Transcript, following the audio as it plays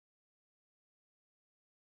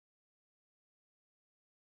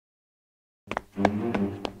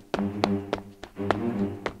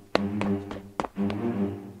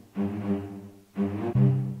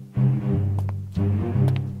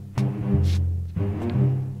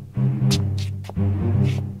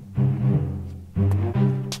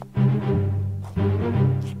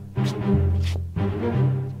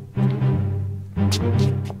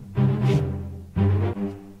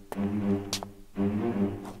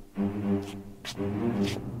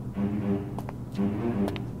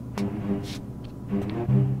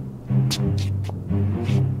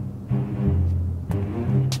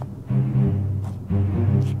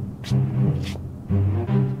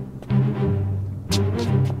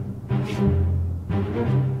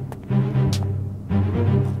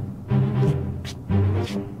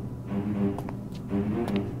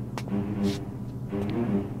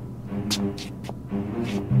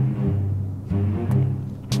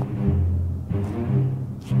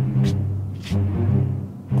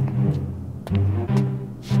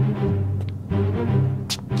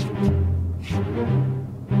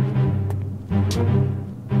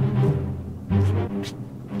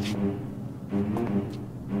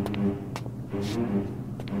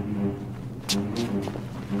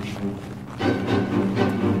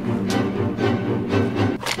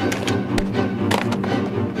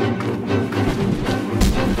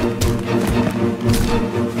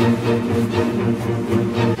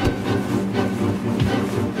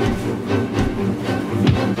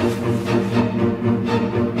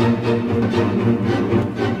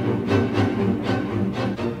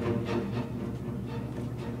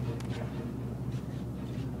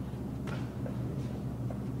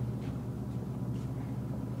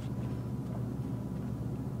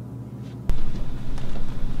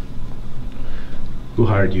Who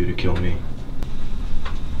hired you to kill me?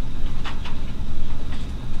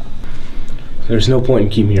 There's no point in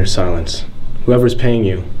keeping your silence. Whoever's paying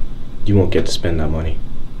you, you won't get to spend that money.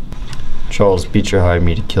 Charles Beecher hired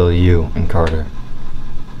me to kill you and Carter.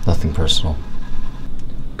 Nothing personal.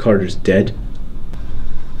 Carter's dead?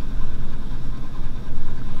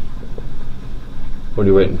 What are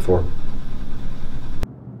you waiting for?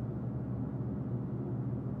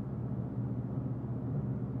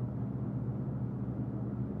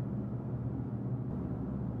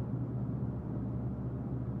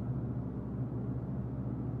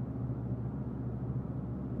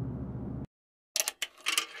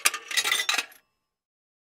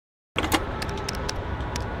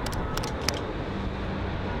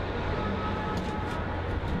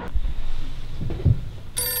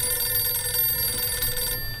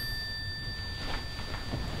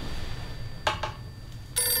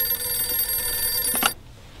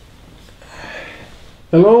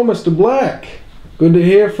 Hello, Mr. Black. Good to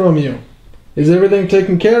hear from you. Is everything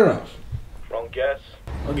taken care of? Wrong guess.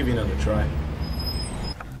 I'll give you another try.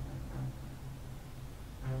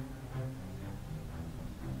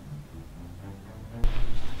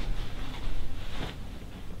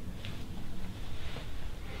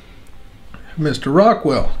 Mr.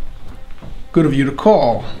 Rockwell, good of you to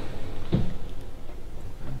call.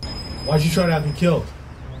 Why'd you try to have me killed?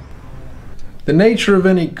 The nature of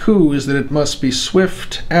any coup is that it must be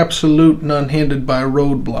swift, absolute, and unhindered by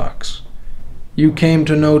roadblocks. You came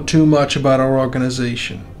to know too much about our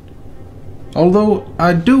organization. Although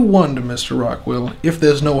I do wonder, Mr. Rockwell, if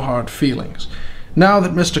there's no hard feelings. Now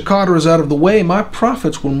that Mr. Carter is out of the way, my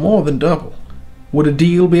profits will more than double. Would a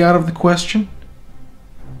deal be out of the question?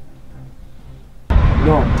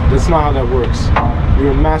 No, that's not how that works.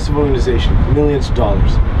 We're a massive organization, millions of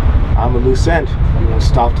dollars. I'm a loose end. You want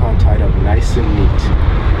stopped on tied up nice and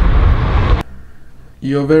neat.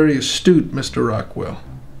 You're very astute, Mr. Rockwell.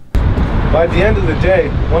 By the end of the day,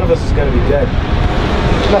 one of us is going to be dead.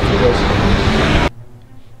 Nothing goes.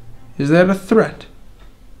 Is that a threat?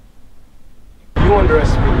 You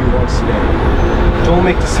underestimated me once today. Don't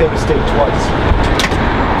make the same mistake twice.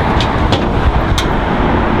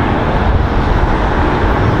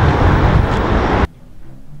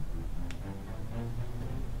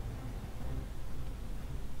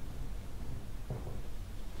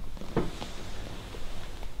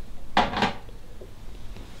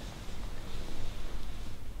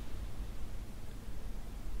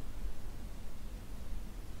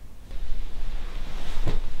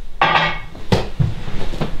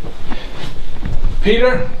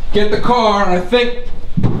 Peter, get the car, I think...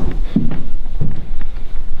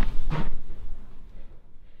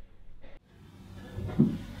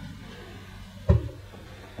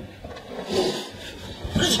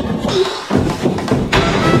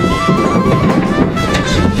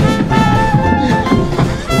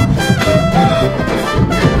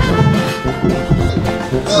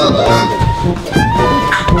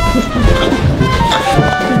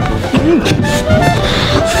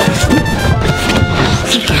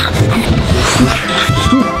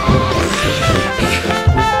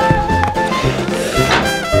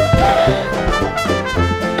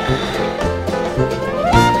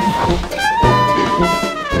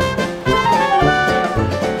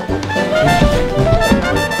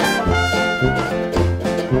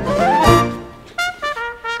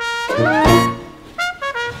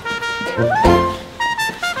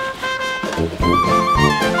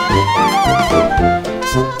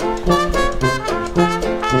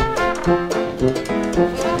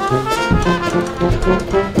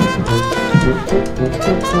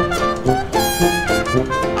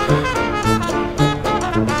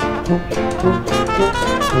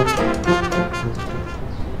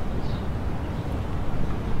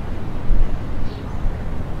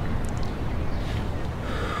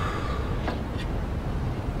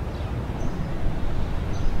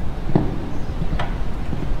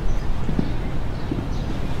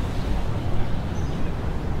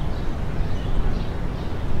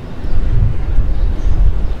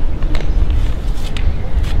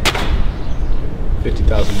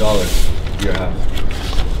 $50,000, your half.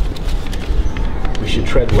 We should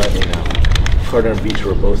tread lightly now. Carter and Beecher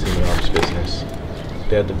were both in the arms business.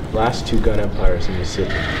 They had the last two gun empires in the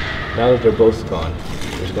city. Now that they're both gone,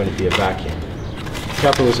 there's going to be a vacuum.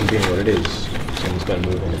 Capitalism being what it is, someone's got to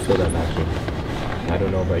move in to fill that vacuum. I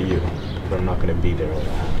don't know about you, but I'm not going to be there when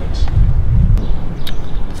that happens.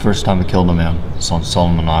 The first time I killed a man was on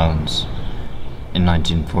Solomon Islands in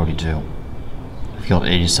 1942. I've killed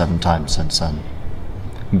 87 times since then.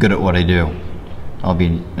 I'm good at what I do.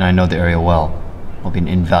 And I know the area well. I'll be an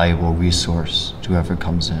invaluable resource to whoever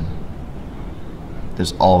comes in.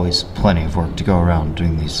 There's always plenty of work to go around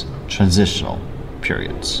during these transitional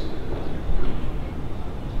periods.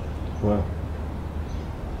 Well,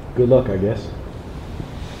 good luck, I guess.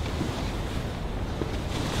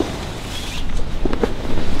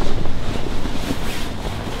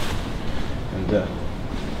 And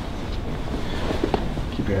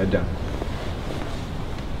keep your head down.